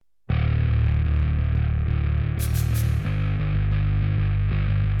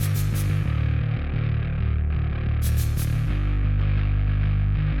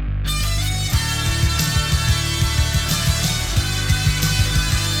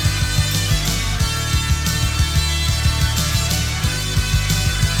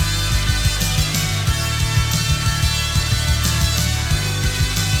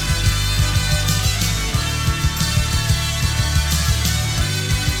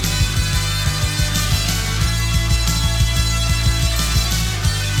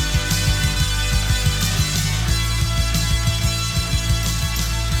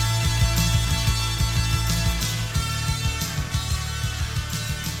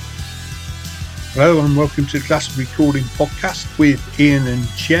Hello and welcome to the Glastonbury Recording Podcast with Ian and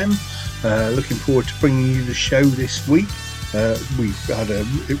Jem. Looking forward to bringing you the show this week. We've had a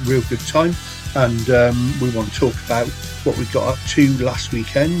real good time and we want to talk about what we got up to last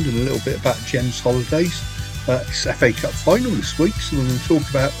weekend and a little bit about Jem's holidays. It's FA Cup final this week, so we're going to talk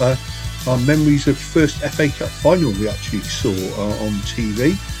about our memories of first FA Cup final we actually saw on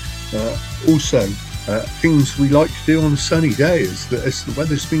TV. Also, things we like to do on a sunny day as the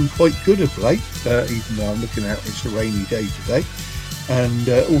weather's been quite good of late, even though I'm looking out, it's a rainy day today. And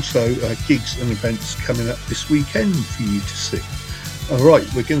also gigs and events coming up this weekend for you to see. All right,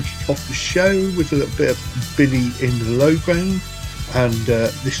 we're going to kick off the show with a little bit of Billy in the Lowground, and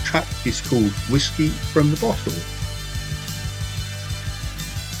this track is called Whisky from the Bottle.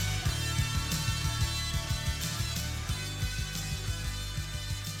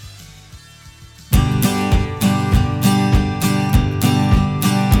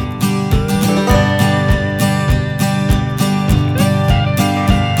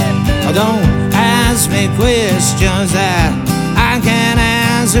 Don't ask me questions that I can't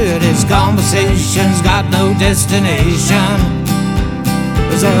answer. This conversation's got no destination.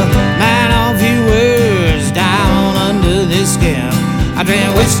 There's a man of few words down under this skin. I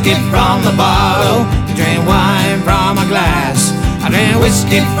drink whiskey from the bottle, you drink wine from a glass. I drink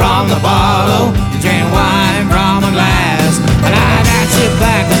whiskey from the bottle, you drink wine from a glass. And I'd ask you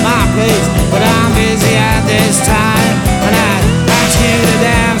back at my place, but I'm busy at this time. And I'd ask you to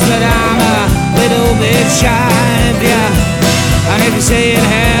dance, but I'm a little bit shy of you. And if you say it,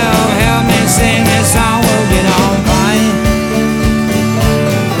 help me sing this song. We'll get on fine.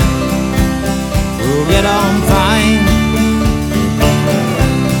 We'll get on fine.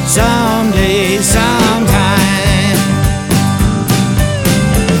 Someday, sometime.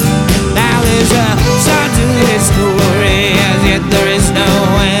 Now there's a start to this story, as yet there is no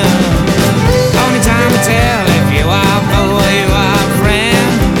end. Only time will tell if you are foe or you are friend.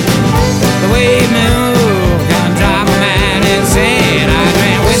 The way you move can drive a man insane. I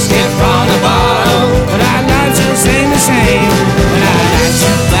drink whiskey from the bottle, but I'd like to sing the same. When I ask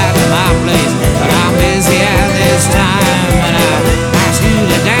you back to my place, but I'm busy at this time. And I ask you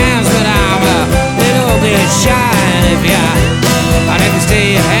to dance, but I'm a little bit shy. And if you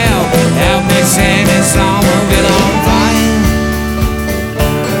stay and help me sing this song, we'll get on fine.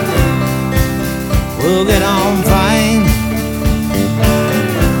 We'll get on fine.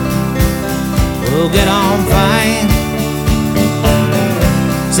 We'll get on fine.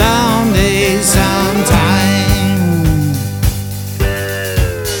 Someday, sometime.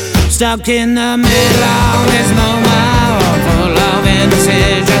 Stuck in the middle of this moment, full of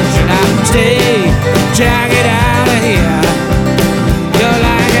indecision. Should I stay? Should I get out of here? You're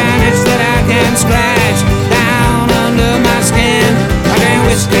like an itch that I can scratch down under my skin. I drink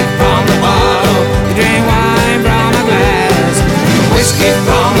whiskey from the bottle, you drink wine from a glass. Whiskey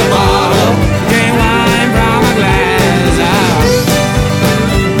from the bottle, drink wine from a glass.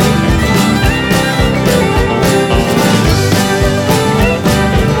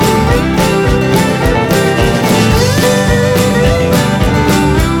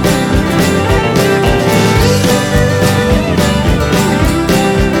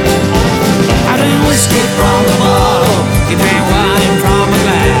 I drink whiskey from the bottle, you drink wine from a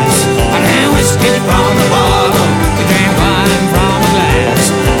glass. I drink whiskey from the bottle, you drink wine from a glass.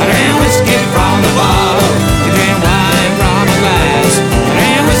 I drink whiskey from the bottle, you drink wine from a glass. I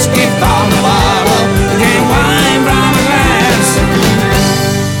drink whiskey from the bottle, you drink wine from a glass.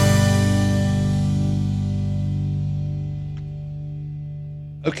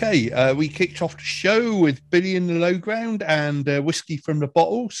 Okay, we kicked off the show with Billy in the Lowground and Whisky from the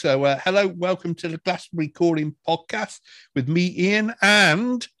Bottle. So hello, welcome to the Glastonbury Recording Podcast with me, Ian,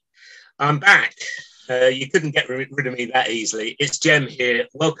 and... I'm back. You couldn't get rid of me that easily. It's Jem here.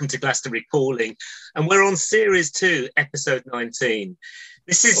 Welcome to Glastonbury Calling. And we're on Series 2, Episode 19.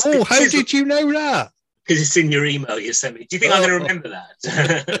 How did you know that? Because it's in your email you sent me. Do you think I'm going to remember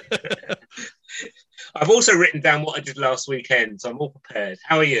that? I've also written down what I did last weekend, so I'm all prepared.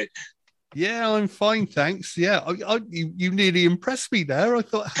 How are you? Yeah, I'm fine, thanks. Yeah, you nearly impressed me there. I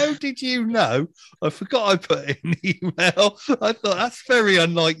thought, how did you know? I forgot I put in an email. I thought, that's very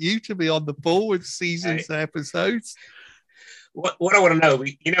unlike you to be on the ball with seasons and episodes. What I want to know,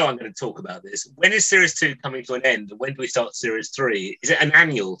 I'm going to talk about this. When is Series 2 coming to an end? When do we start Series 3? Is it an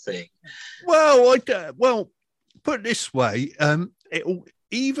annual thing? Well, put it this way. It'll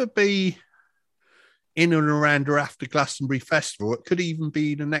either be in and around or after Glastonbury Festival. It could even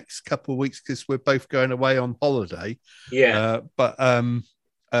be the next couple of weeks because we're both going away on holiday. Yeah.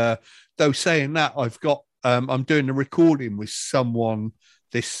 Though saying that, I've got I'm doing a recording with someone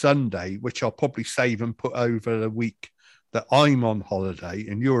this Sunday, which I'll probably save and put over the week that I'm on holiday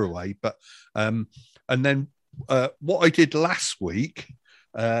and you're away. But and then what I did last week,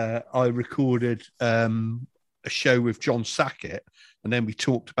 I recorded a show with John Sackett, and then we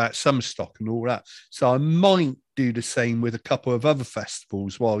talked about summer stock and all that. So I might do the same with a couple of other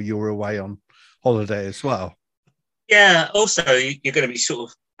festivals while you're away on holiday as well. Yeah. Also, you're going to be sort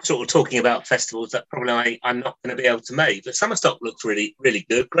of talking about festivals that probably I'm not going to be able to make. But summer stock looks really, really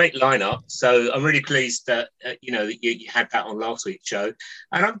good. Great lineup. So I'm really pleased that that you had that on last week's show,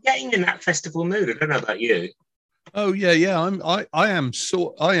 and I'm getting in that festival mood. I don't know about you. Oh yeah. I am.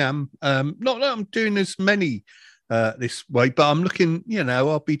 Not that I'm doing as many this way, but I'm looking.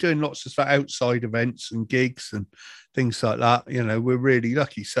 I'll be doing lots of outside events and gigs and things like that. We're really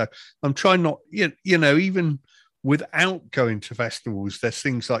lucky. So I'm trying not. Even without going to festivals, there's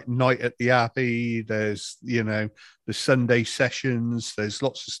things like Night at the Abbey. There's the Sunday sessions. There's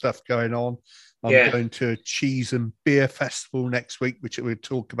lots of stuff going on. I'm going to a cheese and beer festival next week, which we'll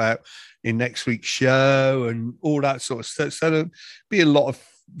talk about in next week's show and all that sort of stuff. So there'll be a lot of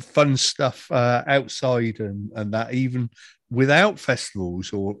fun stuff outside and that, even without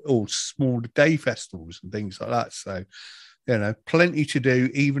festivals or smaller day festivals and things like that. So, plenty to do,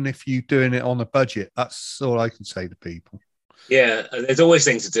 even if you're doing it on a budget. That's all I can say to people. Yeah, there's always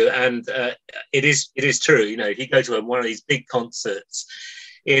things to do. And it is true. If you go to one of these big concerts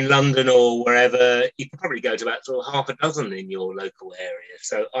in London or wherever, you can probably go to about sort of half a dozen in your local area.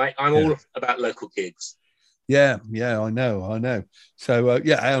 So I'm all about local gigs. Yeah, I know. So,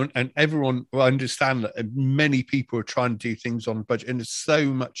 and everyone will understand that many people are trying to do things on a budget, and there's so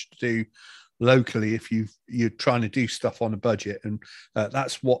much to do locally if you're trying to do stuff on a budget, and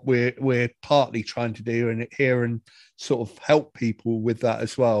that's what we're partly trying to do and here, and sort of help people with that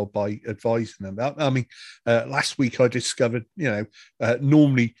as well by advising them. I mean, last week I discovered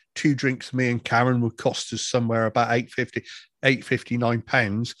normally 2 drinks me and Karen would cost us somewhere about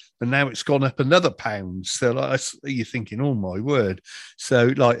 £8.59, and now it's gone up another £1. So you're thinking, oh my word. So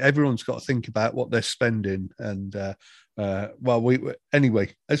everyone's got to think about what they're spending, and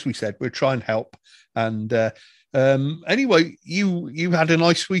anyway, as we said, we're trying to help. And anyway, you had a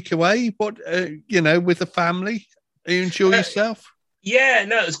nice week away. What with the family? You enjoy yourself? Yeah,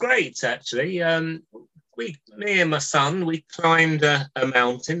 no, it was great actually. Me and my son, we climbed a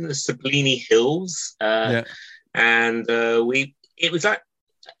mountain, the Sablini Hills, and it was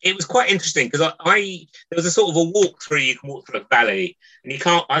quite interesting because there was a sort of a walk through. You can walk through a valley, and you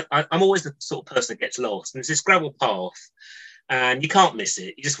can't. I'm always the sort of person that gets lost. And there's this gravel path, and you can't miss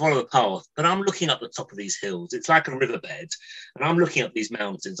it. You just follow the path. But I'm looking up the top of these hills. It's like a riverbed, and I'm looking up these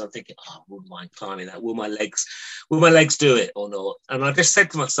mountains. I'm thinking, I wouldn't mind climbing that. Will my legs do it or not? And I just said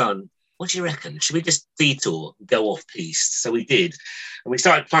to my son, what do you reckon? Should we just detour and go off piste? So we did. And we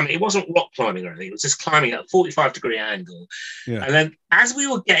started climbing. It wasn't rock climbing or anything. It was just climbing at a 45-degree angle. Yeah. And then as we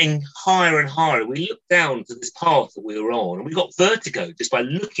were getting higher and higher, we looked down to this path that we were on, and we got vertigo just by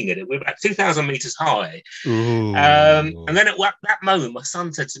looking at it. We were about 2,000 meters high. And then at that moment, my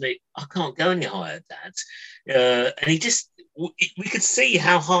son said to me, I can't go any higher, Dad. And we could see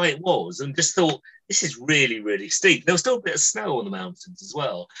how high it was and just thought, this is really, really steep. There was still a bit of snow on the mountains as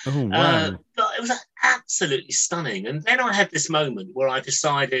well. Oh, wow. But it was absolutely stunning. And then I had this moment where I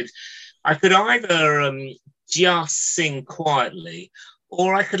decided I could either just sing quietly,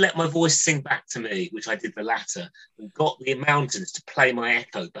 or I could let my voice sing back to me, which I did the latter, and got the mountains to play my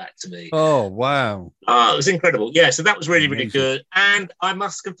echo back to me. Oh, wow. Oh, it was incredible. Yeah, so that was really, really good. And I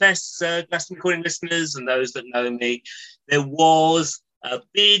must confess, Glastonbury Recording listeners and those that know me, there was a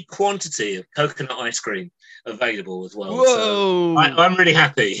big quantity of coconut ice cream available as well. Whoa! So I'm really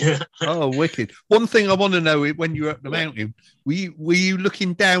happy. Oh, wicked. One thing I want to know, when you were up the mountain, were you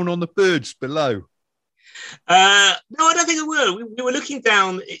looking down on the birds below? No, I don't think we were. We were looking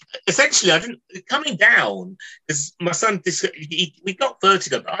down. Essentially, coming down because my son, we got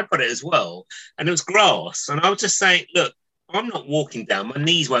vertigo, but I got it as well, and it was grass. And I was just saying, look, I'm not walking down. My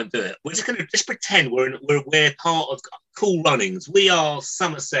knees won't do it. We're just going to pretend we're part of Cool Runnings. We are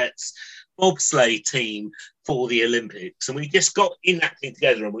Somerset's bobsleigh team for the Olympics, and we just got in that thing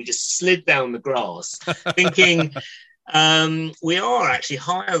together, and we just slid down the grass, thinking. We are actually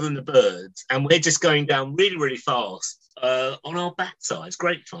higher than the birds, and we're just going down really, really fast on our backsides.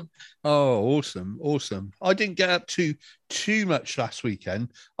 Great fun. Oh, awesome. I didn't get up to too much last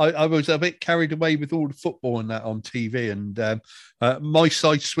weekend. I was a bit carried away with all the football and that on TV, and my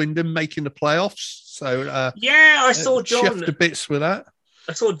side Swindon making the playoffs. So I saw John chuffed to bits with that.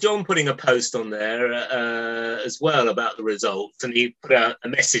 I saw John putting a post on there as well about the results, and he put a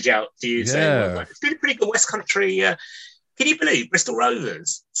message out to you saying, well, it's been a pretty good West Country Can you believe Bristol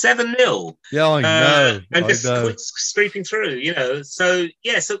Rovers 7-0? Yeah, I know. And just sweeping through, you know. So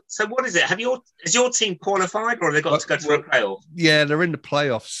yeah. So what is it? Has your team qualified, or have they got to go to a playoff? Yeah, they're in the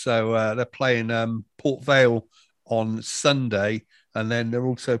playoffs. So they're playing Port Vale on Sunday, and then they're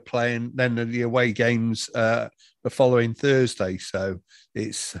also playing the away games the following Thursday. So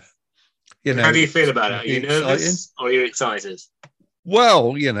it's, you know. How do you feel about it? Are you nervous or are you excited?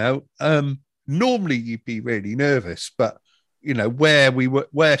 Well, you know, normally you'd be really nervous, but you know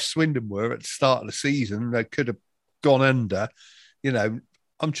where Swindon were at the start of the season, they could have gone under. You know,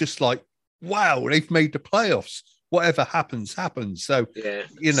 I'm just like, wow, they've made the playoffs. Whatever happens. So, yeah,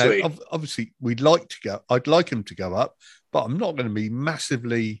 you know, obviously I'd like them to go up, but I'm not going to be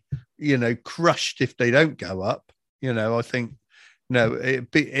massively, you know, crushed if they don't go up. You know, I think, no,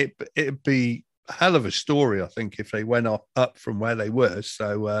 it'd be a hell of a story, I think, if they went up from where they were.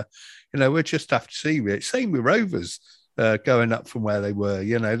 So, you know, we'll just have to see. Same with Rovers going up from where they were.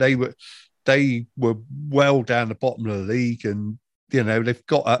 You know, they were well down the bottom of the league, and you know they've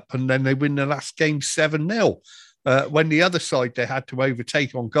got up, and then they win the last game 7-0. When the other side they had to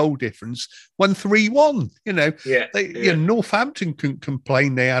overtake on goal difference, won 3-1. You know, You know, Northampton couldn't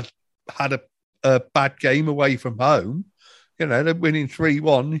complain. They had a bad game away from home. You know, they're winning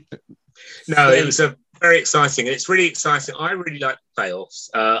 3-1. No, it was a very exciting. It's really exciting. I really like the playoffs.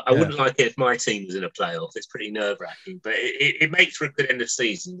 I wouldn't like it if my team was in a playoff. It's pretty nerve-wracking, but it makes for a good end of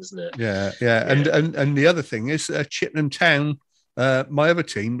season, doesn't it? Yeah. And the other thing is Chippenham Town, my other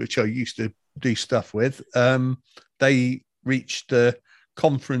team, which I used to do stuff with, they reached the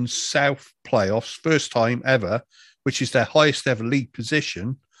Conference South playoffs, first time ever, which is their highest ever league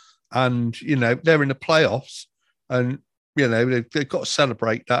position. And, you know, they're in the playoffs, and you know, they've got to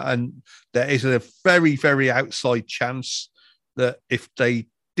celebrate that. And there is a very, very outside chance that if they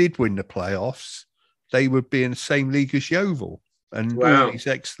did win the playoffs, they would be in the same league as Yeovil and all these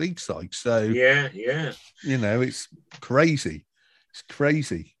ex-league sides. So, yeah. You know, it's crazy. It's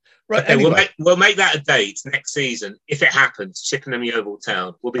crazy. Right. Okay, anyway. we'll make that a date next season. If it happens, Chippenham Yeovil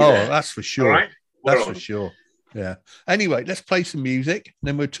Town. We'll be there. Oh, that's for sure. All right? That's for sure. Yeah. Anyway, let's play some music, and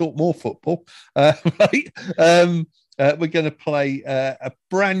then we'll talk more football. Right. We're going to play a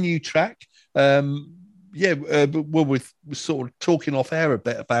brand new track. We're sort of talking off air a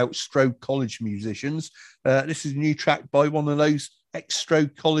bit about Strode College musicians. This is a new track by one of those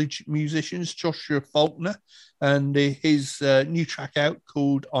ex-Strode College musicians, Joshua Falkner, and his new track out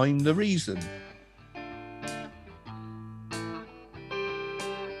called I'm the Reason.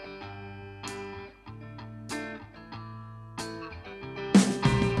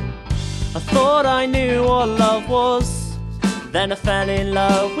 I thought I knew what love was, then I fell in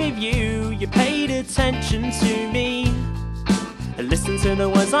love with you. You paid attention to me, listen to the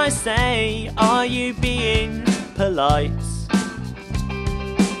words I say. Are you being polite?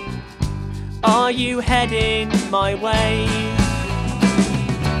 Are you heading my way?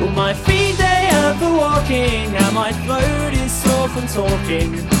 Well, my feet, they hurt for walking, and my throat is sore from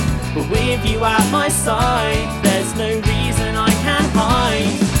talking. But with you at my side, there's no reason I can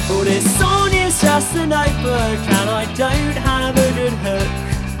hide. Well, this song is just a notebook, and I don't have a good hook.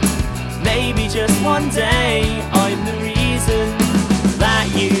 Maybe just one day I'm the reason that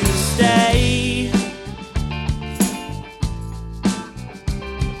you stay.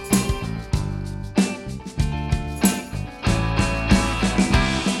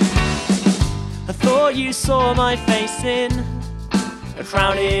 I thought you saw my face in a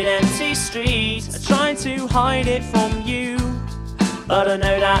crowded, empty street. I tried to hide it from you, but I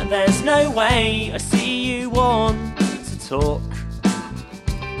know that there's no way. I see you want to talk,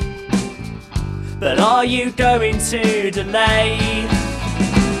 but are you going to delay?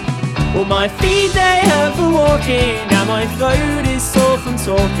 Well, my feet, they hurt for walking, and my throat is sore from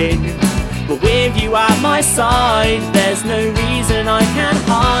talking. But with you at my side, there's no reason I can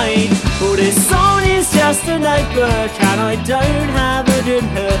hide. Well, this song is just a notebook, and I don't have a good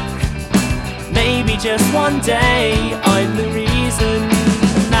hook. Maybe just one day I'm the reason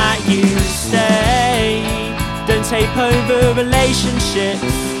that you stay. Don't tape over relationships,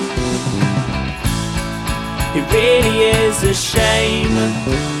 it really is a shame.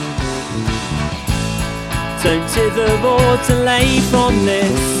 Don't dither or delay from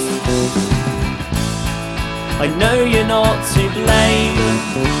this, I know you're not to blame.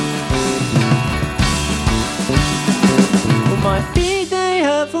 Well, my feet, they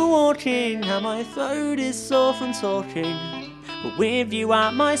hurt for walking, and my throat is sore from talking. But with you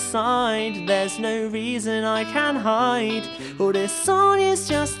at my side, there's no reason I can hide. Well, this song is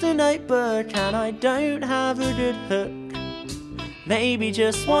just a notebook, and I don't have a good hook. Maybe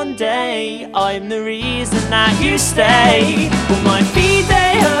just one day I'm the reason that you stay. Well, my feet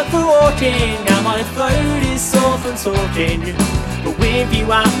they hurt for walking, and my throat is sore from talking. But with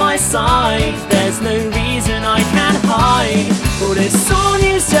you at my side, there's no reason I can hide. Well, this song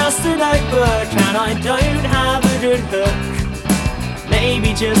is just a notebook, and I don't have a good hook.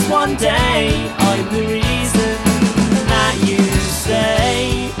 Maybe just one day I'm the reason that you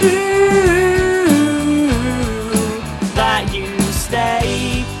stay. Ooh, that you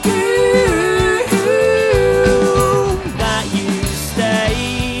stay. Ooh, that you stay.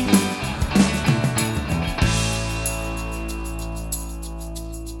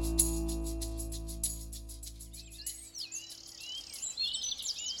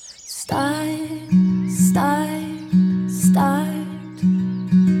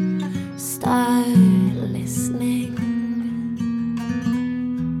 Start listening.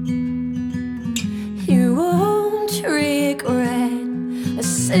 You won't regret a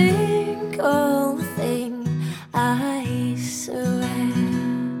single thing, I swear.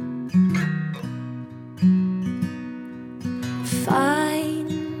 Find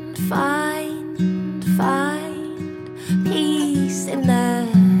peace in the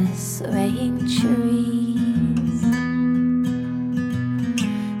swaying trees.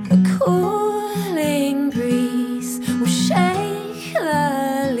 A cooling breeze will shake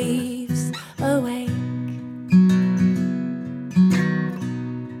the leaves awake.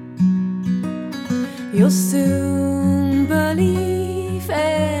 You'll soon believe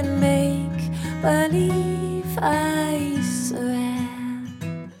and make believe, I swear.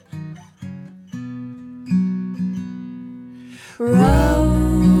 Row,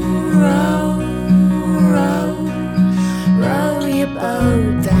 row, row, row your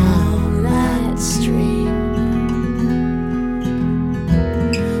boat down that stream.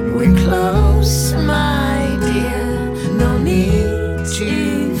 We're close, my dear, no need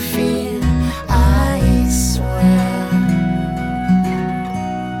to fear, I swear.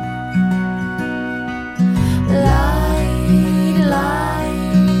 Light,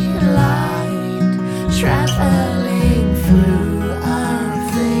 light, light, traveling through our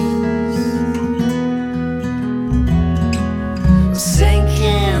veins. Sink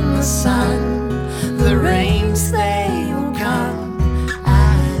in the sun, the rains they will come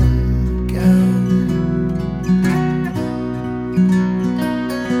and go.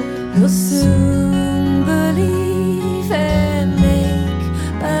 You'll soon believe and make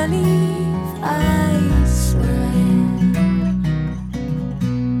believe, I swear.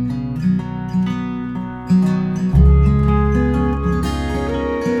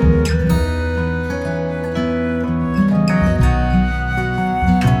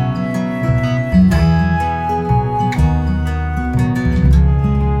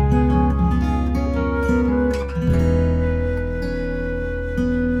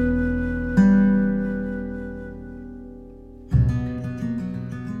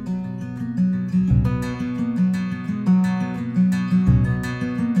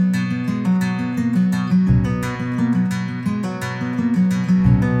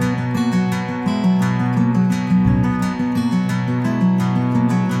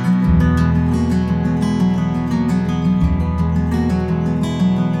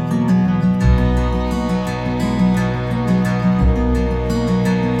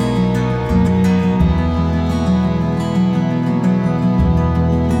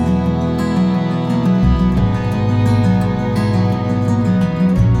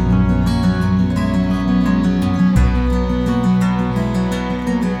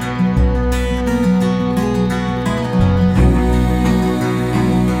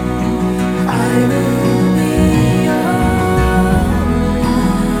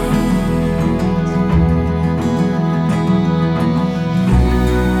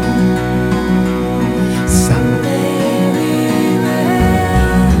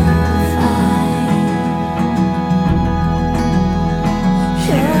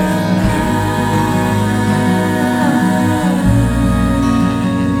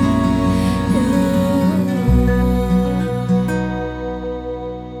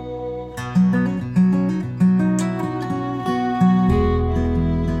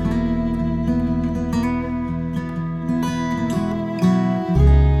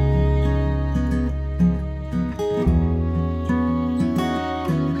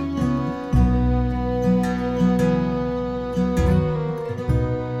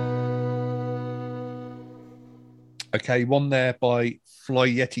 Okay, one there by Fly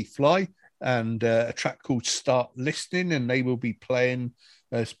Yeti Fly, and a track called Start Listening, and they will be playing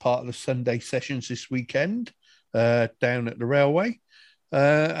as part of the Sunday sessions this weekend down at the railway.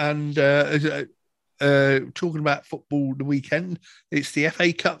 And talking about football the weekend, it's the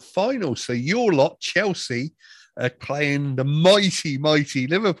FA Cup final. So your lot, Chelsea, are playing the mighty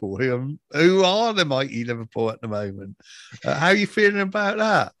Liverpool, who are the mighty Liverpool at the moment. How are you feeling about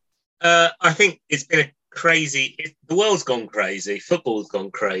that? I think it's been a crazy. The world's gone crazy, football's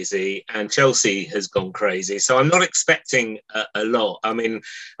gone crazy, and Chelsea has gone crazy. So I'm not expecting a lot. I mean,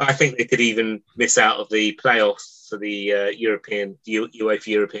 I think they could even miss out of the playoffs for the UEFA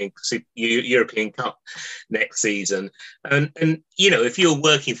European Cup next season. And if you're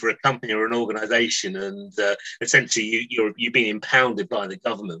working for a company or an organisation and essentially you're being impounded by the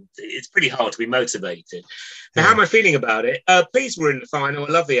government, it's pretty hard to be motivated. Now, how am I feeling about it? Pleased we're in the final. I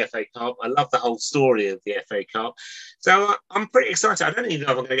love the FA Cup. I love the whole story of the FA Cup. So I'm pretty excited. I don't even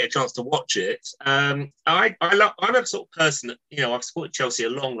know if I'm going to get a chance to watch it. I'm a sort of person that, I've supported Chelsea a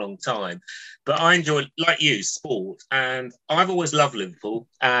long time, but I enjoy, like you, sport. And I've always loved Liverpool.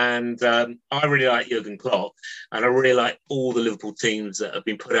 And I really like Jurgen Klopp. And I really like all the Liverpool teams that have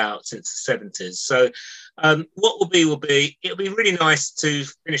been put out since the 70s. So what will be, it'll be really nice to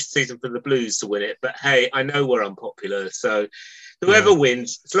finish the season for the Blues to win it. But hey, I know we're unpopular. So whoever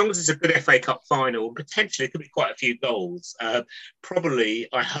wins, as long as it's a good FA Cup final, potentially it could be quite a few goals. Probably,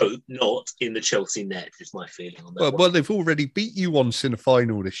 I hope, not in the Chelsea net, is my feeling on that. Well, they've already beat you once in a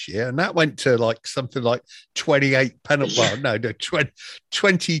final this year, and that went to something like 28 penalties. Well, no,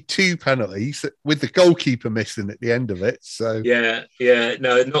 22 penalties with the goalkeeper missing at the end of it. So that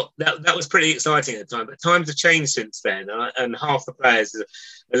was pretty exciting at the time. But times have changed since then, and half the players are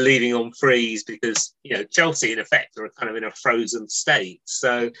leaving on frees because Chelsea in effect are kind of in a frozen state.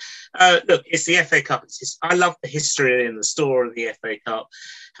 So look, it's the FA Cup. I love the history and the story of the FA Cup.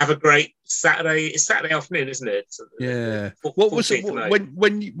 Have a great Saturday. It's Saturday afternoon, isn't it? Yeah. What was it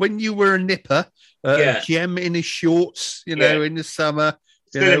when you were a nipper? Jem in his shorts, in the summer,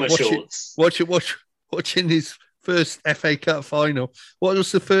 watching his first FA Cup final. What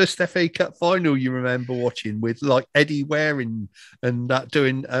was the first FA Cup final you remember watching with Eddie Waring and that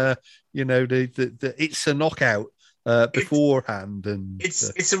doing the it's a knockout beforehand? And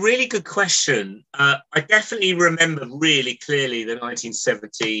it's a really good question. I definitely remember really clearly the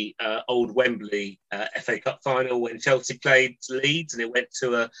 1970 Old Wembley FA Cup final when Chelsea played Leeds and it went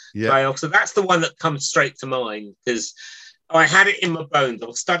to a playoff. So that's the one that comes straight to mind because I had it in my bones. I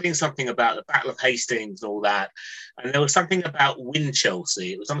was studying something about the Battle of Hastings and all that. And there was something about win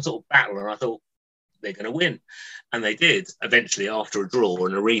Chelsea. It was some sort of battle. And I thought, they're going to win. And they did, eventually, after a draw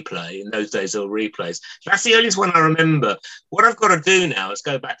and a replay. In those days, there were replays. That's the earliest one I remember. What I've got to do now is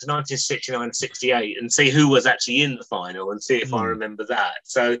go back to 1969-68 and see who was actually in the final and see if I remember that.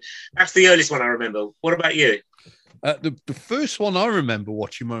 So that's the earliest one I remember. What about you? The first one I remember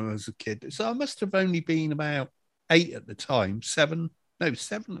watching when I was a kid, so I must have only been about 8 at the time, 7 at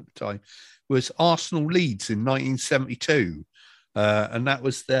the time, was Arsenal Leeds in 1972. And that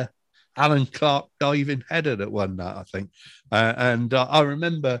was the Alan Clark diving header that won that, I think. And I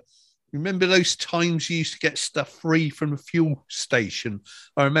remember those times you used to get stuff free from the fuel station.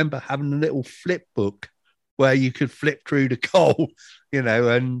 I remember having a little flip book where you could flip through the goal,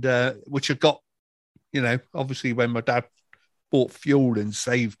 and which I got, obviously when my dad bought fuel and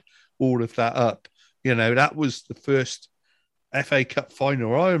saved all of that up. That was the first FA Cup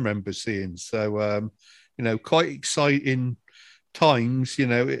final I remember seeing. So, quite exciting times,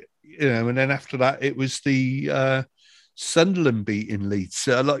 and then after that, it was the Sunderland beating Leeds.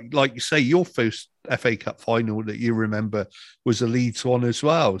 Like you say, your first FA Cup final that you remember was a Leeds one as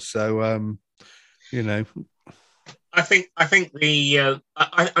well. So, I think I'm really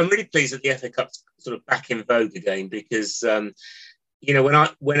pleased that the FA Cup's sort of back in vogue again because, when I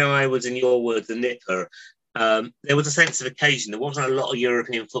was, in your words, a nipper, there was a sense of occasion. There wasn't a lot of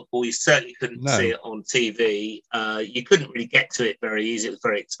European football. You certainly couldn't see it on TV. You couldn't really get to it very easy. It was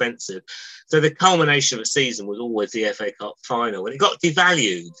very expensive. So the culmination of a season was always the FA Cup final. And it got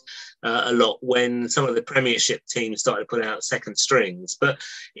devalued a lot when some of the Premiership teams started putting out second strings. But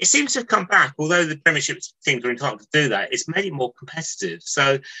it seems to have come back. Although the Premiership teams are entitled to do that, it's made it more competitive.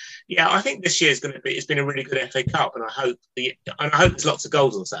 So, I think this year it's been a really good FA Cup. And I hope there's lots of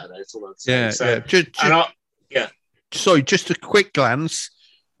goals on Saturday. That's all I'm saying. Sorry, just a quick glance.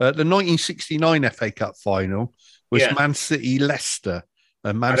 The 1969 FA Cup final was Man City Leicester,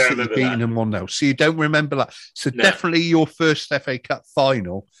 and Man City beating them 1-0. So you don't remember that. So definitely your first FA Cup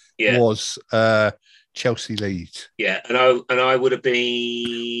final was Chelsea Leeds. Yeah, and I would have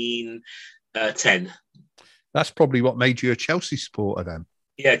been 10. That's probably what made you a Chelsea supporter then.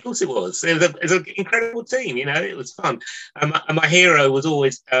 Yeah, of course it was. It was an incredible team, you know. It was fun. And my hero was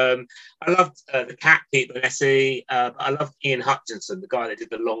always, I loved the cat, Pete Benessi. I loved Ian Hutchinson, the guy that did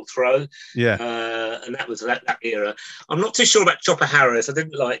the long throw. Yeah. And that was that era. I'm not too sure about Chopper Harris. I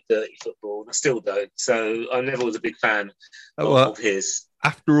didn't like dirty football. I still don't. So I never was a big fan of his.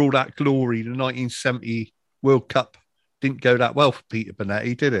 After all that glory, the 1970 World Cup didn't go that well for Peter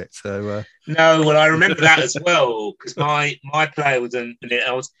Bonetti, did it? So no, well, I remember that as well because my player was in it.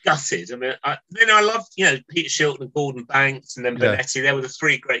 I was gutted. I mean, I loved, you know, Peter Shilton and Gordon Banks, and then Bonetti. They were the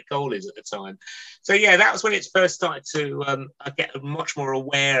three great goalies at the time. So yeah, that was when it first started to get much more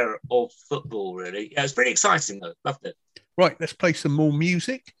aware of football. Really, yeah, it was pretty exciting though. Loved it. Right, let's play some more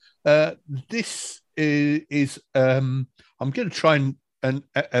music. This is I'm going to try and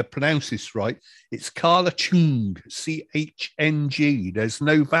pronounce this right. It's Karla Chng, Chng. There's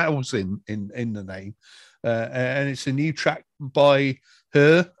no vowels in the name, and it's a new track by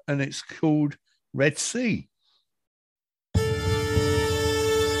her, and it's called Red Sea.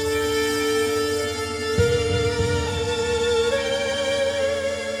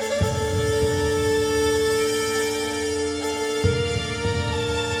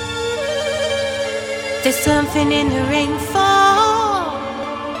 There's something in the rainfall.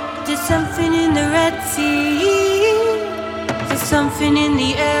 There's something in the Red Sea. There's something in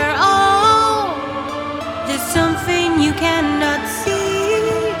the air. Oh, there's something you cannot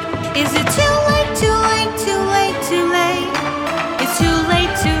see. Is it too late, too late, too late, too late? It's too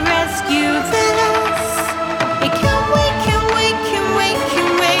late to rescue this. It can wait, can wait, can wait, can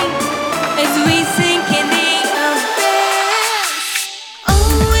wait. As we sink in the abyss. Oh,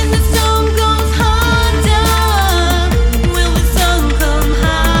 when the storm goes harder, will the sun come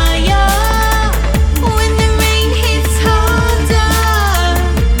higher? When the rain hits harder,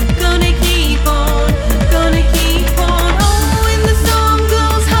 gonna keep on, gonna keep on. Oh, when the storm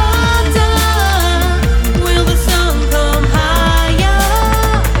goes harder, will the sun come higher?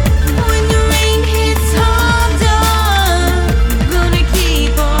 When the rain hits harder, gonna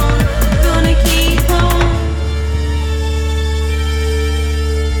keep on, gonna keep on.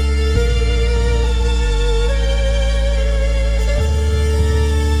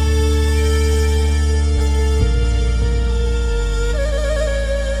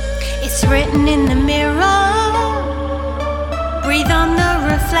 It's written in the mirror. Breathe on the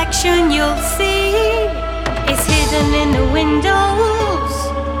reflection, you'll see. It's hidden in the windows.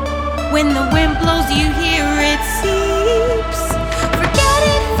 When the wind blows, you hear it seeps. Forget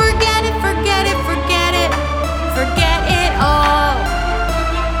it, forget it, forget it, forget it. Forget it all.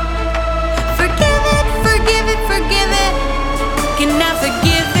 Forgive it, forgive it, forgive it. Can I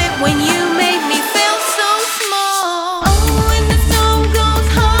forgive it when you made me feel so small? Oh, when the storm goes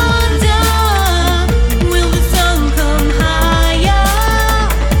harder, will the sun come higher?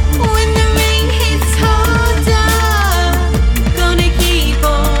 When the rain hits harder, gonna keep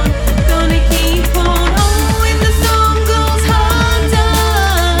on, gonna keep on. Oh, when the storm goes harder,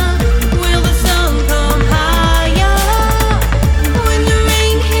 will the sun come higher? When the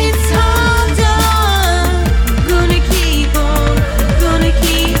rain hits harder, gonna keep on, gonna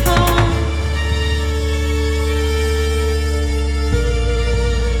keep on.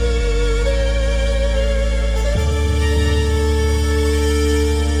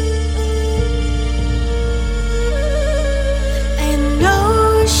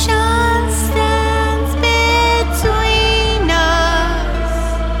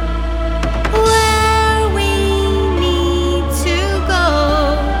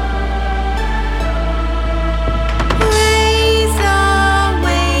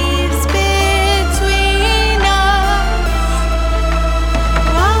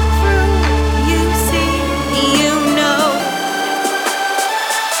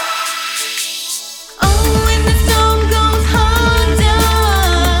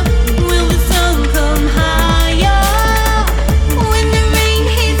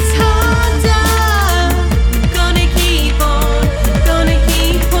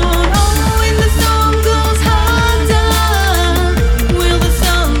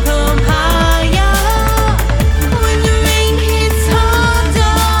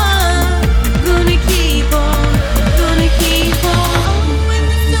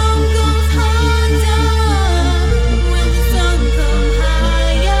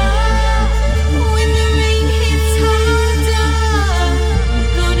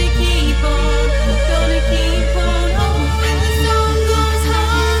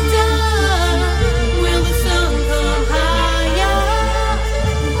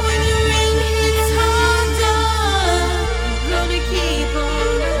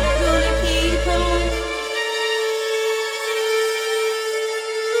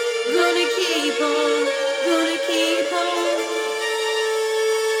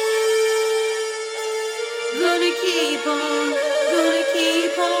 gonna keep on, gonna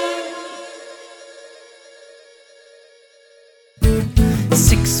keep on.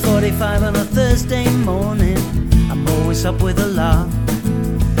 6:45 on a Thursday morning, I'm always up with a laugh.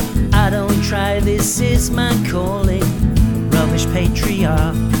 I don't try, this is my calling, rubbish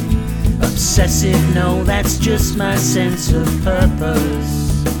patriarch. Obsessive, no, that's just my sense of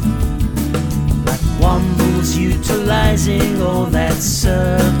purpose. Like Womble's utilising all that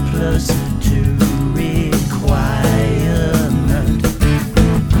surplus to requirement.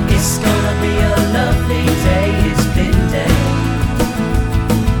 It's gonna be a lovely day, it's been day.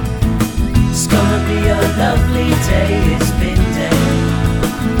 It's gonna be a lovely day, it's been day.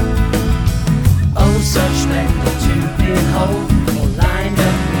 Oh, such splendor to behold, all lined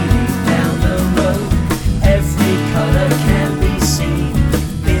up leading down the road. Every colour can be seen,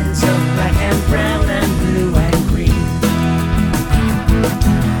 bins of black and brown and blue and green.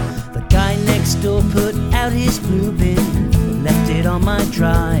 The guy next door put out his blue bin, left it on my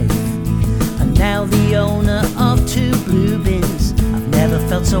drive. And now the owner of 2 blue bins, I've never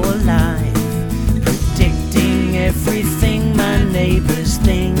felt so alive. Predicting everything my neighbour's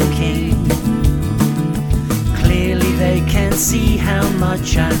thinking. Clearly they can see how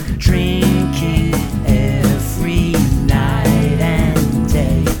much I'm drinking every night and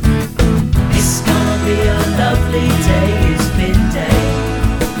day. It's gonna be a lovely day, it's been day.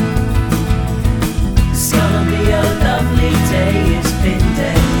 It's gonna be a lovely day, it's been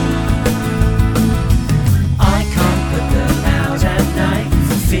day. I can't put them out at night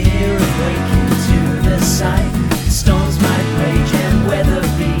for fear of waking to the sight. Storms might rage and weather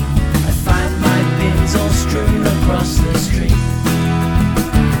be, I find my bins all strewn across the street.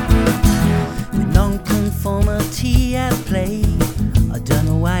 With non-conformity at play, I don't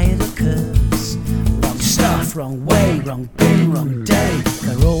know why it occurs. Wrong stuff, wrong way, wrong bin, wrong day.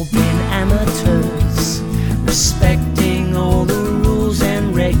 They're all been amateurs, respecting all the rules and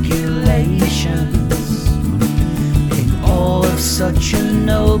regulations, in awe of such a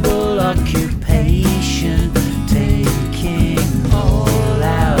noble occupation, taking all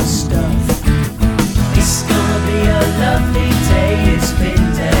our stuff. It's gonna be a lovely day, it's been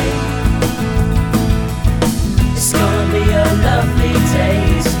day. It's gonna be a lovely day,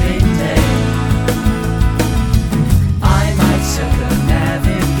 it's been day. I might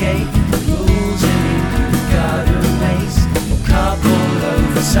circumnavigate rules and include garden waste, or cardboard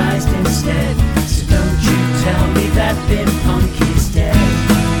oversized instead. So don't you tell me that bin punk is dead.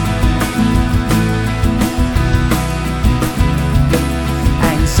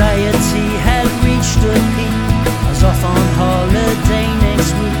 Anxiety had reached a peak. I was off on holiday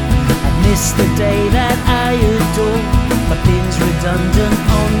next week. I missed the day that I adore. My bin's redundant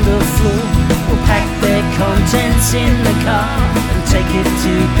on the floor. We'll pack their contents in the car and take it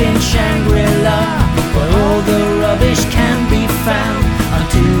to Bin Shangri-La, where all the rubbish can be found,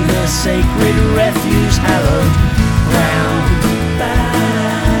 unto the sacred refuse hallowed ground.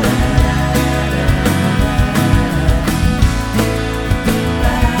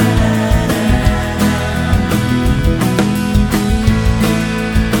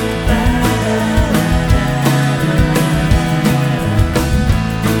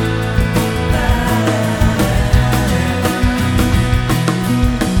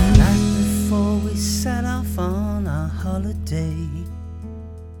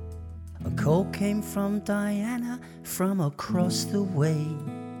 Came from Diana from across the way.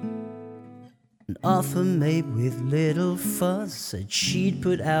 An offer made with little fuss, said she'd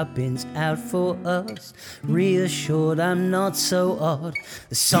put our bins out for us. Reassured I'm not so odd,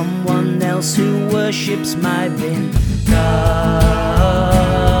 there's someone else who worships my bin. God,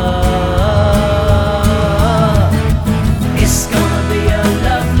 it's gonna be a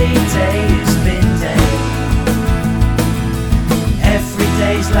lovely day, it's been day. Every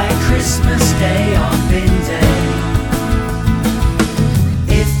day's like Christmas Day on bin day.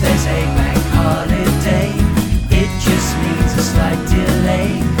 If there's a bank holiday, it just means a slight delay.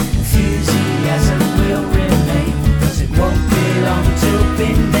 Enthusiasm will remain, 'cause it won't be long till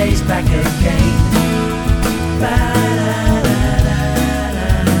bin day's back again. Ba-da-da-da-da-da.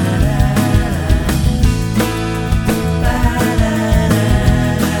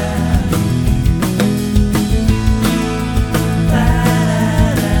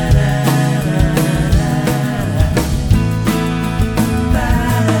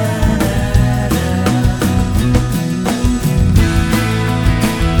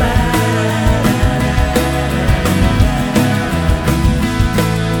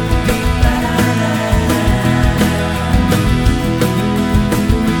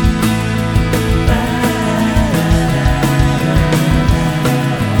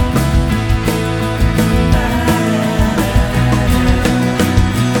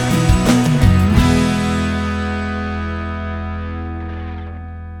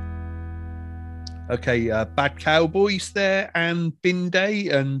 Okay, Bad Cowboys there and Bin Day,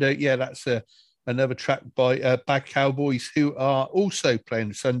 and that's another track by Bad Cowboys, who are also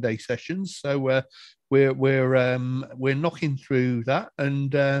playing Sunday sessions. So we're knocking through that,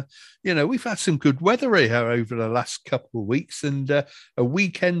 and we've had some good weather here over the last couple of weeks, and a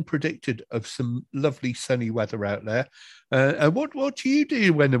weekend predicted of some lovely sunny weather out there. And what do you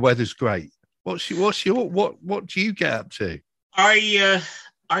do when the weather's great? What do you get up to?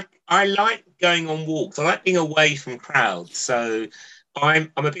 I like going on walks. I like being away from crowds. So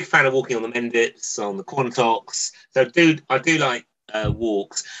I'm a big fan of walking on the Mendits, on the Quantocks. So I do like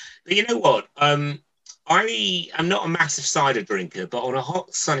walks. But you know what? I am not a massive cider drinker, but on a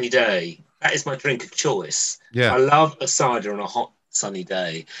hot sunny day, that is my drink of choice. Yeah, I love a cider on a hot sunny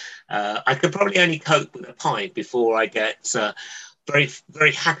day. I could probably only cope with a pint before I get very,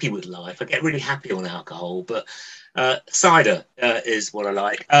 very happy with life. I get really happy on alcohol, but cider is what I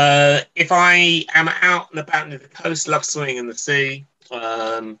like. If I am out and about near the coast, love swimming in the sea.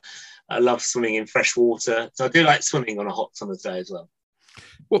 I love swimming in fresh water. So I do like swimming on a hot summer's day as well.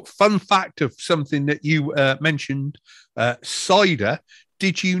 Well, fun fact of something that you mentioned, cider.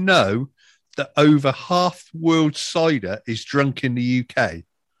 Did you know that over half world cider is drunk in the UK?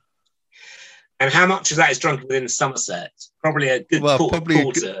 And how much of that is drunk within Somerset? Probably a good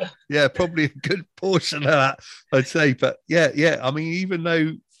quarter. Probably a good portion of that, I'd say. But yeah. I mean, even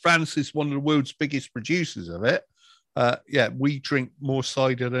though France is one of the world's biggest producers of it, we drink more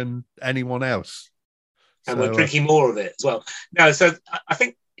cider than anyone else. And we're drinking more of it as well. No, so I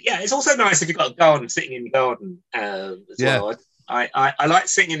think, it's also nice if you've got a garden, sitting in the garden as well. I like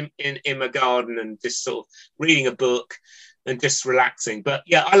sitting in my garden and just sort of reading a book and just relaxing. But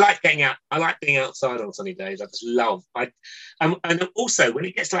I like getting out. I like being outside on sunny days. I just love. And also when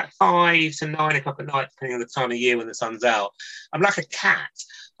it gets to like 5 to 9 o'clock at night, depending on the time of year when the sun's out, I'm like a cat.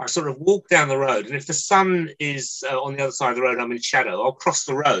 I sort of walk down the road, and if the sun is on the other side of the road, I'm in shadow. I'll cross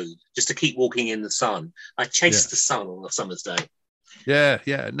the road just to keep walking in the sun. I chase the sun on a summer's day. Yeah.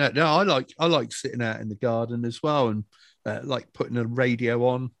 No. I like sitting out in the garden as well, and like putting a radio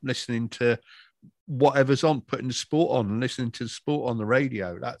on, listening to whatever's on, putting the sport on, and listening to the sport on the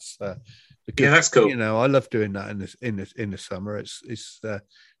radio. That's that's cool. I love doing that in the summer. It's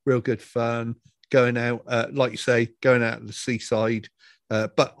real good fun going out, like you say, going out to the seaside.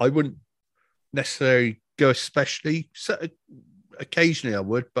 But I wouldn't necessarily go, especially. So occasionally I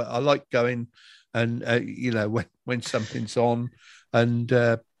would, but I like going and when something's on, and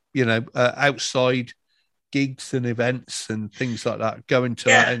outside gigs and events and things like that. Going to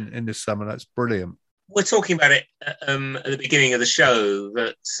that in the summer, that's brilliant. We're talking about it at the beginning of the show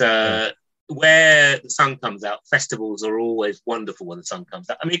that where the sun comes out, festivals are always wonderful when the sun comes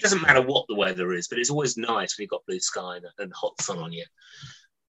out. I mean, it doesn't matter what the weather is, but it's always nice when you've got blue sky and hot sun on you.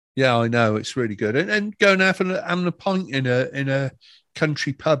 Yeah, I know, it's really good. And going out and having a pint in a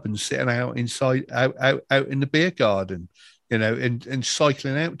country pub and sitting out inside out in the beer garden, and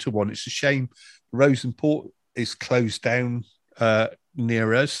cycling out to one. It's a shame Rosenport is closed down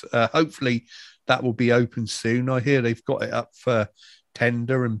near us. Hopefully that will be open soon. I hear they've got it up for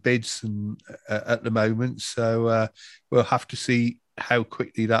tender and bids and at the moment, so we'll have to see how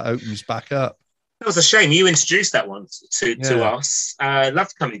quickly that opens back up. That was a shame. You introduced that one to us.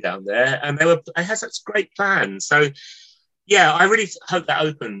 Loved coming down there, and they had such great plans. So I really hope that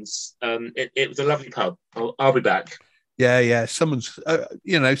opens. It was a lovely pub. I'll be back. Yeah. Someone's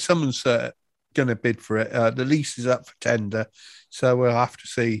going to bid for it. The lease is up for tender, so we'll have to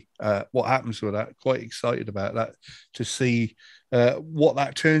see what happens with that. Quite excited about that, to see what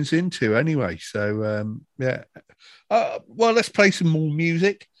that turns into anyway. So well, let's play some more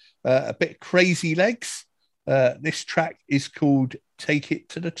music. A bit of Krayz Legz. This track is called Take It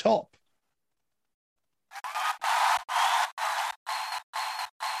to the Top.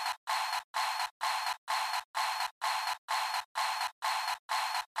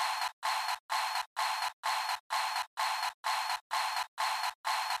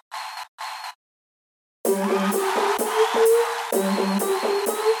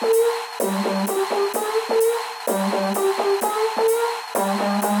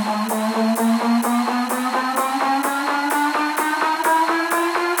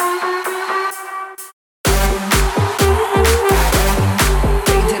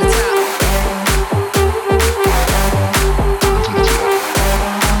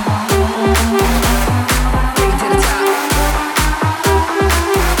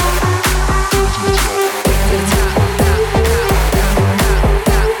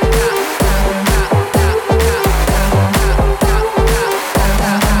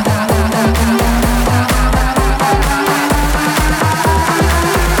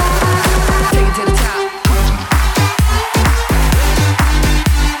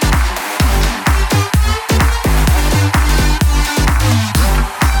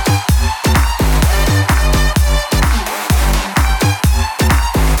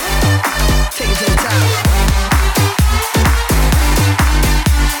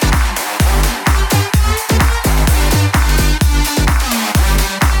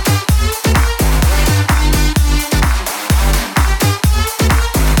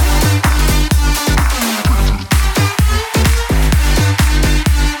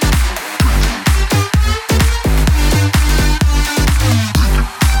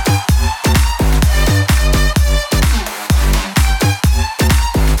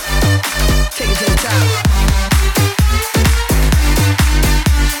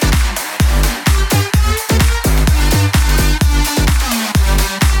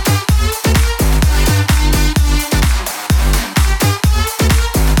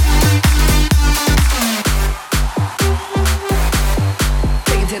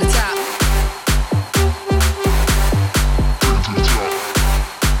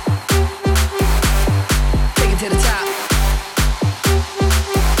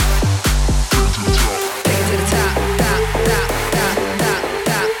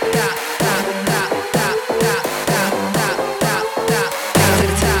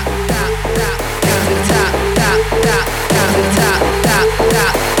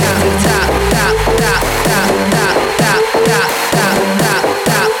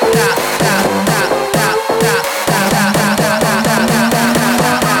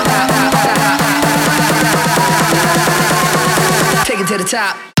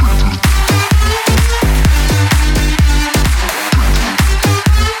 top.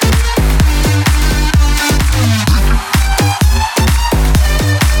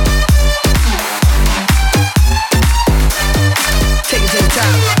 Take it to the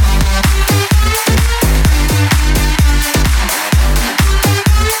top.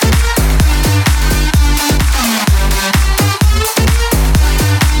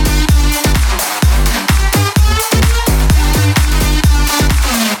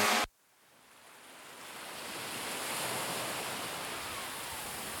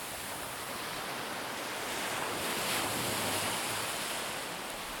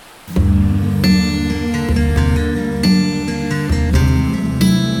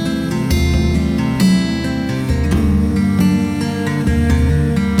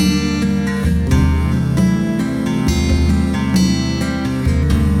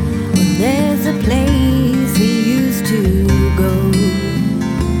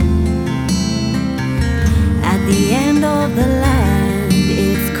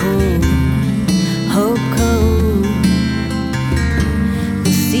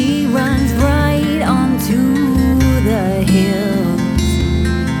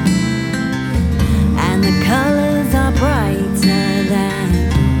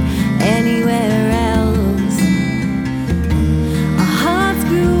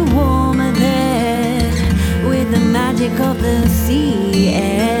 Of the sea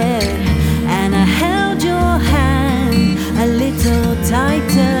air, and I held your hand a little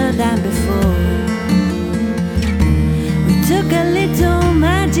tighter than before. We took a little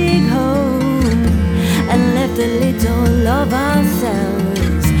magic home and left a little of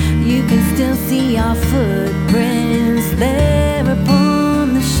ourselves. You can still see our footprints there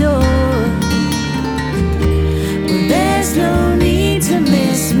upon the shore. Well, there's no need to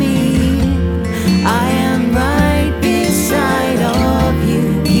miss me. I am right beside of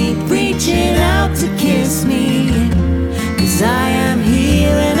you. Keep reaching out to kiss me, 'cause I am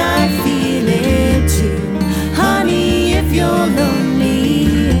here and I feel it too. Honey, if you're lonely,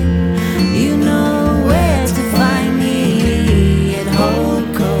 you know where to find me at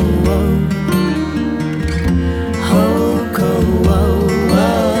Hoko. Hoko.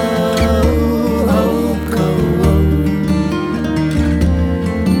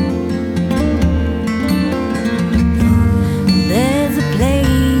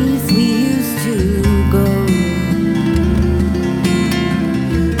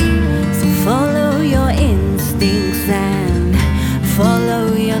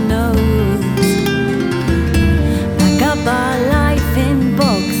 Follow your nose. Pack up our life in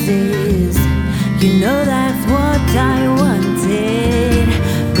boxes. You know that's what I wanted.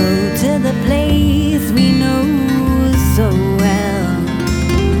 Go to the place we know so well.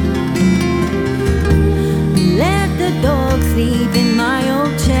 Let the dog sleep in my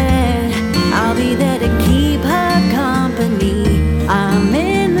old chair. I'll be there to keep her company. I'm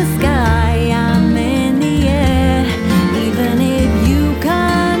in the sky, I'm in the air. Even if you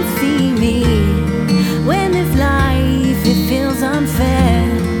can't see me, when this life it feels unfair,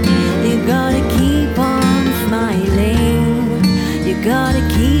 you gotta keep on smiling. You gotta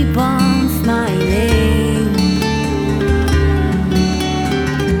keep on smiling.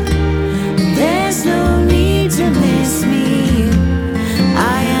 There's no need to miss me.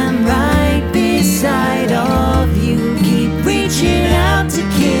 I am right beside of you. Keep reaching out to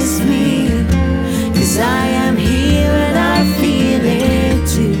kiss me, 'cause I am here and I feel it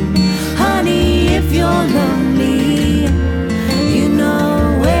too. Honey, if you're lonely, you know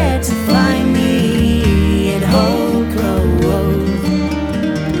where to find me at Hoko.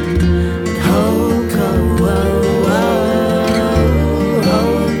 At Hoko.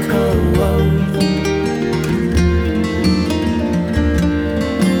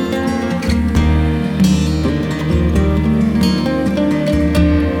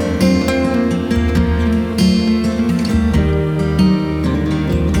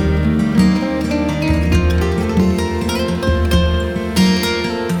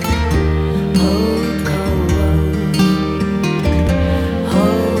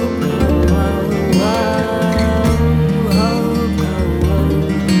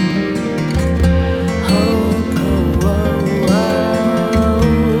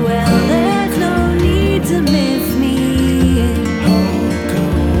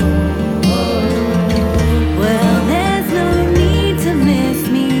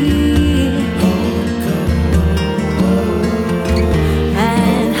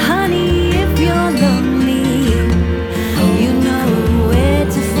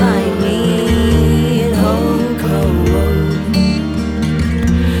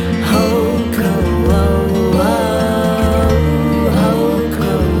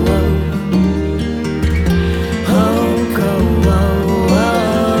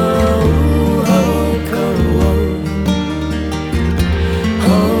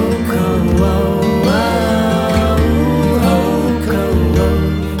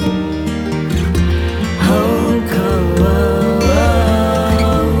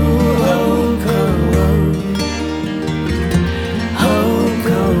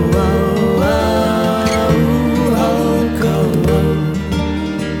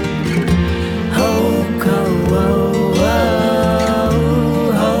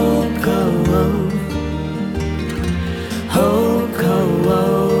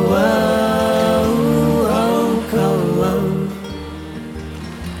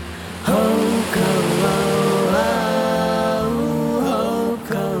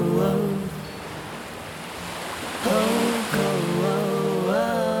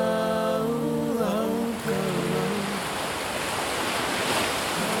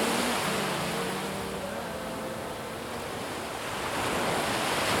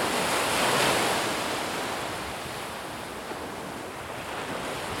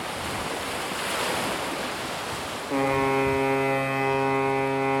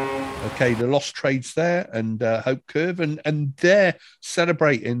 okay, the Lost Trades there and Hope Curve, and they're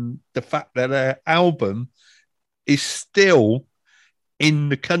celebrating the fact that their album is still in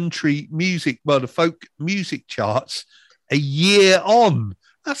the country music, the folk music charts a year on.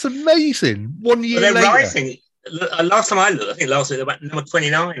 That's amazing. 1 year they're later. rising. Last time I looked, I think last week they went number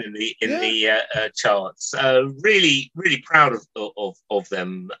 29 in the charts. Really, really proud of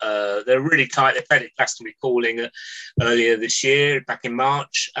them. They're really tight. They played at Glastonbury Calling earlier this year, back in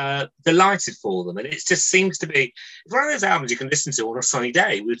March. Delighted for them, and it just seems to be one of those albums you can listen to on a sunny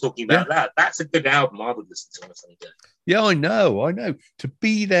day. We were talking about that. That's a good album I would listen to on a sunny day. Yeah, I know. To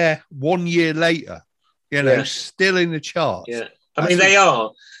be there 1 year later, still in the charts. Yeah. I mean, they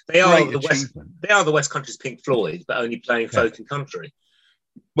are the West Country's Pink Floyd, but only playing folk and country.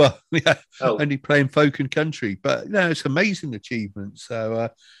 Well, only playing folk and country, but it's amazing achievement. So,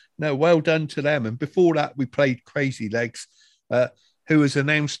 well done to them. And before that, we played Krayz Legz, who has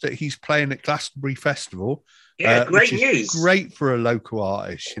announced that he's playing at Glastonbury Festival. Yeah, great news. Great for a local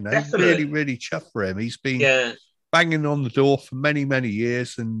artist, Definitely. Really, really chuffed for him. He's been banging on the door for many, many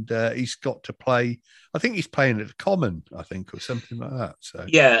years, and he's got to play. I think he's playing at the Common, or something like that. So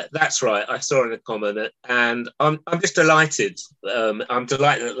yeah, that's right. I saw it at the Common, and I'm just delighted. I'm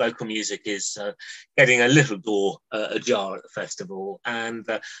delighted that local music is getting a little door ajar at the festival, and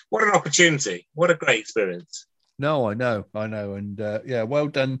what an opportunity! What a great experience. No, I know, and well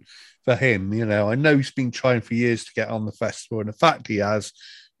done for him. I know he's been trying for years to get on the festival, and the fact he has.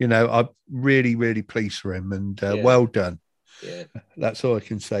 I'm really, really pleased for him, and well done. Yeah, that's all I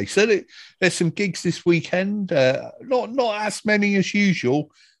can say. So there's some gigs this weekend, not as many as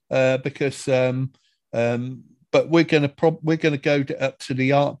usual, because but we're gonna go up to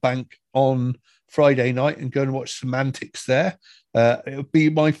the Art Bank on Friday night and go and watch Samantics there. It'll be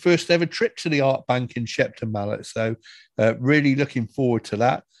my first ever trip to the Art Bank in Shepton Mallet, so really looking forward to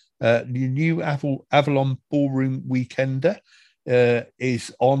that. The new Avalon Ballroom Weekender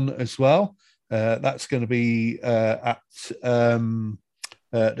is on as well. That's going to be at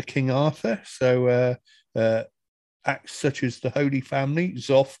the King Arthur. So acts such as the Holy Family,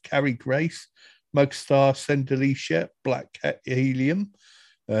 Zoff, Carrie Grace, Mugstar, Sendalicia, Black Helium.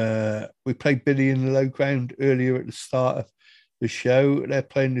 We played Billy in the Lowground earlier at the start of the show. They're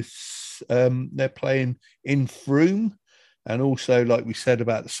playing this. They're playing in Froome. And also, like we said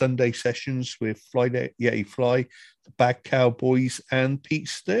about the Sunday sessions with Yeti Fly, the Bad Cowboys, and Pete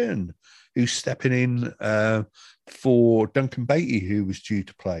Stern, who's stepping in for Duncan Beatty, who was due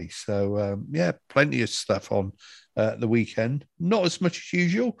to play. So, plenty of stuff on the weekend. Not as much as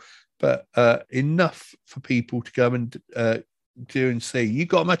usual, but enough for people to go and do and see. You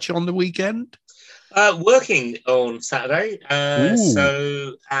got much on the weekend? Working on Saturday,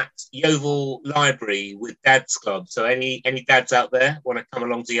 so at Yeovil Library with Dad's Club. So any dads out there want to come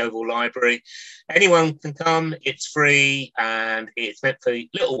along to Yeovil Library, anyone can come. It's free and it's meant for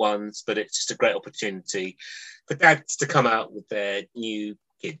little ones, but it's just a great opportunity for dads to come out with their new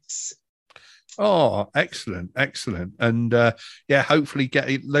kids. Oh, excellent. And hopefully get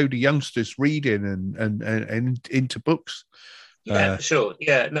a load of youngsters reading and into books. Yeah, for sure.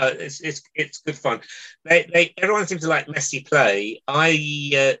 Yeah, no, it's good fun. Everyone seems to like messy play.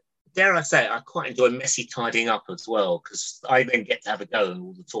 I dare I say, I quite enjoy messy tidying up as well, because I then get to have a go at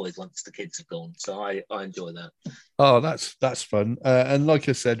all the toys once the kids have gone. So I enjoy that. Oh, that's fun. And like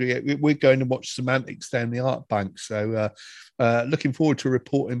I said, we're going to watch Samantics down the Art Bank. So looking forward to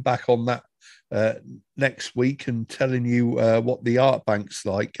reporting back on that next week and telling you what the Art Bank's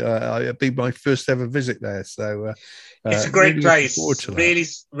like. It'll be my first ever visit there, so it's a great place.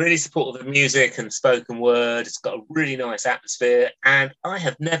 Really supportive of music and spoken word. It's got a really nice atmosphere, and I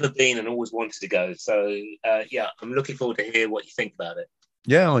have never been and always wanted to go. So I'm looking forward to hear what you think about it.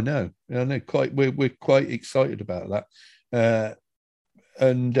 Yeah, I know. We're quite excited about that.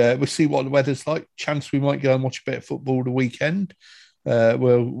 And we'll see what the weather's like. Chance we might go and watch a bit of football the weekend.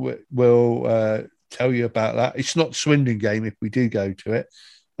 We'll tell you about that. It's not a Swindon game if we do go to it,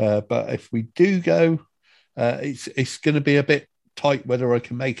 but if we do go, it's going to be a bit tight whether I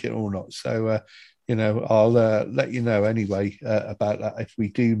can make it or not. So I'll let you know anyway about that if we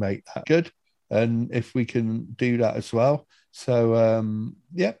do make that good, and if we can do that as well. So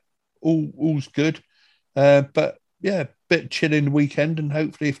all's good. But bit chill in the weekend, and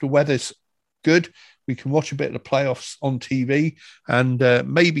hopefully if the weather's good, we can watch a bit of the playoffs on TV and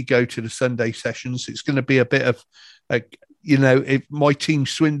maybe go to the Sunday sessions. It's going to be a bit of, if my team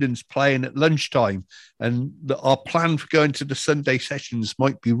Swindon's playing at lunchtime, and our plan for going to the Sunday sessions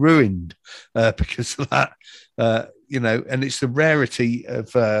might be ruined because of that, and it's a rarity of,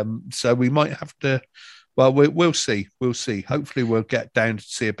 so we might have to Well, we'll see. We'll see. Hopefully, we'll get down to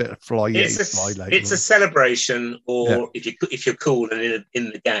see a bit of fly later. It's a celebration, or if you're cool and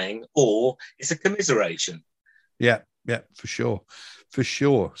in the gang, or it's a commiseration. Yeah, for sure.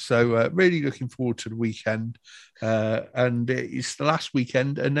 So really looking forward to the weekend, and it's the last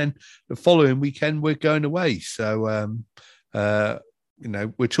weekend, and then the following weekend we're going away. So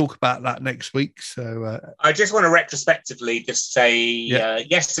we'll talk about that next week. So I just want to retrospectively just say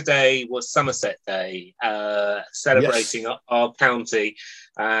yesterday was Somerset Day, celebrating our county,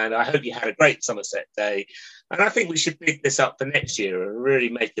 and I hope you had a great Somerset Day. And I think we should big this up for next year and really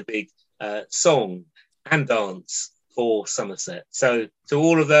make a big song and dance for Somerset. So to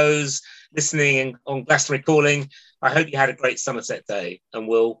all of those listening on Glastonbury Calling, I hope you had a great Somerset Day, and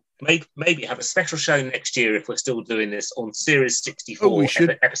we'll maybe have a special show next year if we're still doing this on Series 64,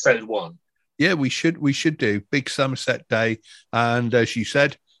 Episode 1. Yeah, we should do big Somerset Day, and as you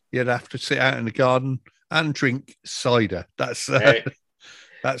said, you'd have to sit out in the garden and drink cider. That's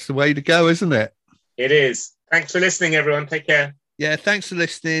that's the way to go, isn't it? It is. Thanks for listening, everyone. Take care. Yeah, thanks for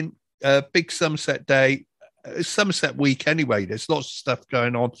listening. Big Somerset Day. Somerset week anyway. There's lots of stuff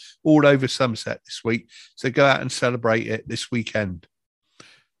going on all over Somerset this week, so go out and celebrate it this weekend.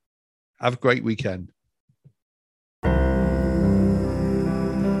 Have a great weekend.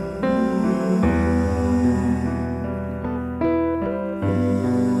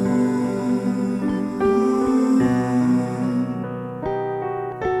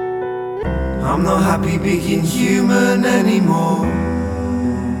 I'm not happy being human anymore.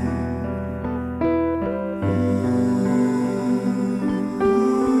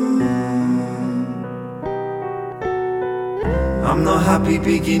 I'm not happy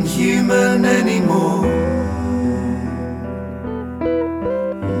being human anymore.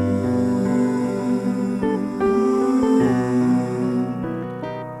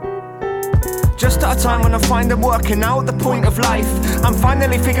 Just at a time when I find I'm working out the point of life, I'm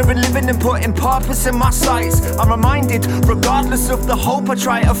finally figuring living and putting purpose in my sights. I'm reminded, regardless of the hope I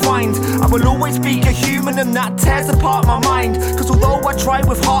try to find, I will always be a human, and that tears apart my mind. Cause although I try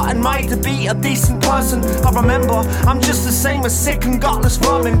with heart and mind to be a decent person, I remember I'm just the same as sick and gutless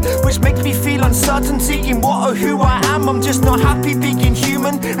vermin, which makes me feel uncertainty in what or who I am. I'm just not happy being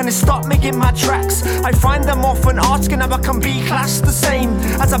human, and it stopped me in my tracks. I find them often asking how I can be classed the same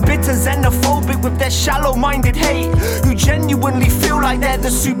as a bitter xenophobic with their shallow-minded hate, who genuinely feel like they're the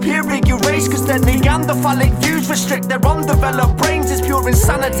superior race, cause their Neanderthalic views restrict their undeveloped brains. It's pure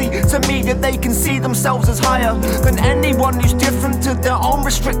insanity to me that they can see themselves as higher than anyone who's different to their own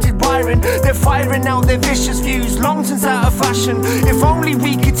restricted wiring. They're firing out their vicious views, long since out of fashion. If only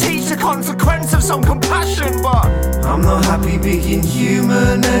we could teach the consequence of some compassion. But I'm not happy being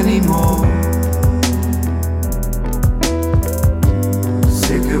human anymore.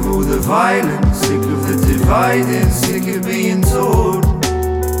 Sick of all the violence, sick of the dividing, sick of being torn.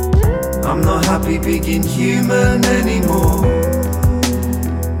 I'm not happy being human anymore.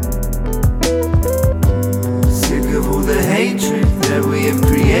 Sick of all the hatred that we have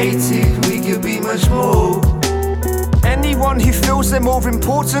created, we could be much more. Anyone who feels they're more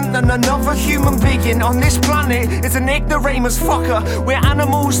important than another human being on this planet is an ignoramus fucker. We're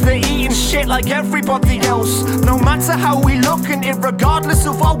animals that eating shit like everybody else, no matter how we look and regardless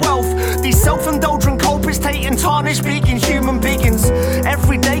of our wealth. These self-indulgent culprits taking tarnish being human beings.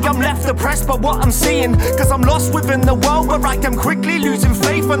 Every day I'm left depressed by what I'm seeing, cause I'm lost within the world where I am quickly losing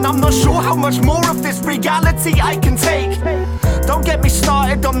faith, and I'm not sure how much more of this reality I can take. Don't get me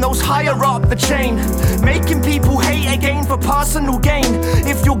started on those higher up the chain, making people hate again for personal gain.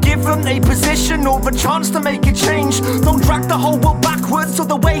 If you're given a position or a chance to make a change, don't drag the whole world backwards or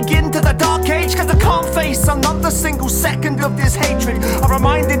the way into the dark age, cause I can't face another single second of this hatred. I'm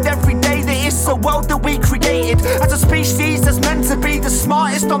reminded every day that it's a world that we created as a species that's meant to be the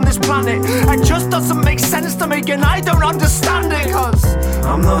smartest on this planet. It just doesn't make sense to me, and I don't understand it, cause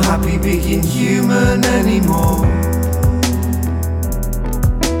I'm not happy being human anymore.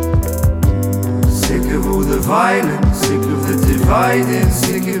 Sick of all the violence, sick of the dividing,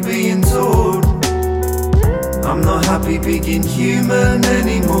 sick of being torn. I'm not happy being human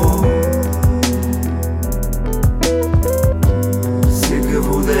anymore. Sick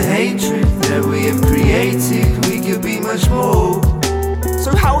of all the hatred that we have created, we could be much more.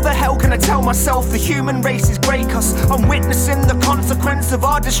 So how the hell can I tell myself the human race is great break us. I'm witnessing the consequence of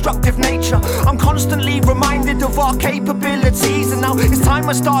our destructive nature. I'm constantly reminded of our capabilities, and now it's time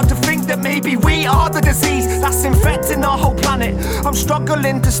I start to think that maybe we are the disease that's infecting our whole planet. I'm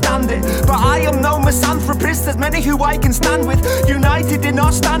struggling to stand it, but I am no misanthropist. There's many who I can stand with. United in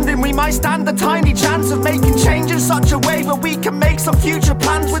our standing, we might stand a tiny chance of making change in such a way where we can make some future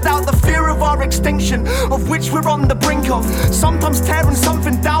plans without the fear of our extinction, of which we're on the brink of. Sometimes tearing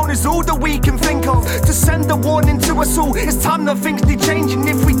something down is all that we can think of, to send a warning to us all. It's time that things need changing.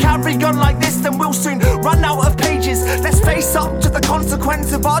 If we carry on like this, then we'll soon run out of pages. Let's face up to the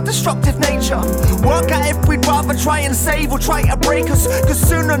consequence of our destructive nature. Work out if we'd rather try and save or try to break us, cause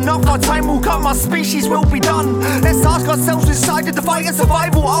soon enough our time will come, our species will be done. Let's ask ourselves, decided to fight and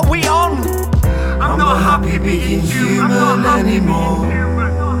survival, are we on? I'm not happy being human anymore.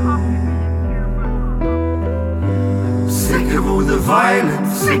 Sick of all the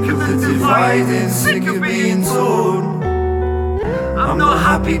violence, sick of the dividing, sick of being torn. I'm not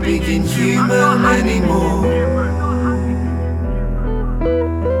happy being human anymore.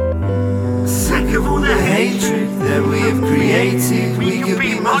 Sick of all the hatred that we have created. We could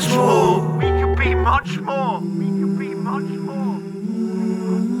be much more. We could be much more.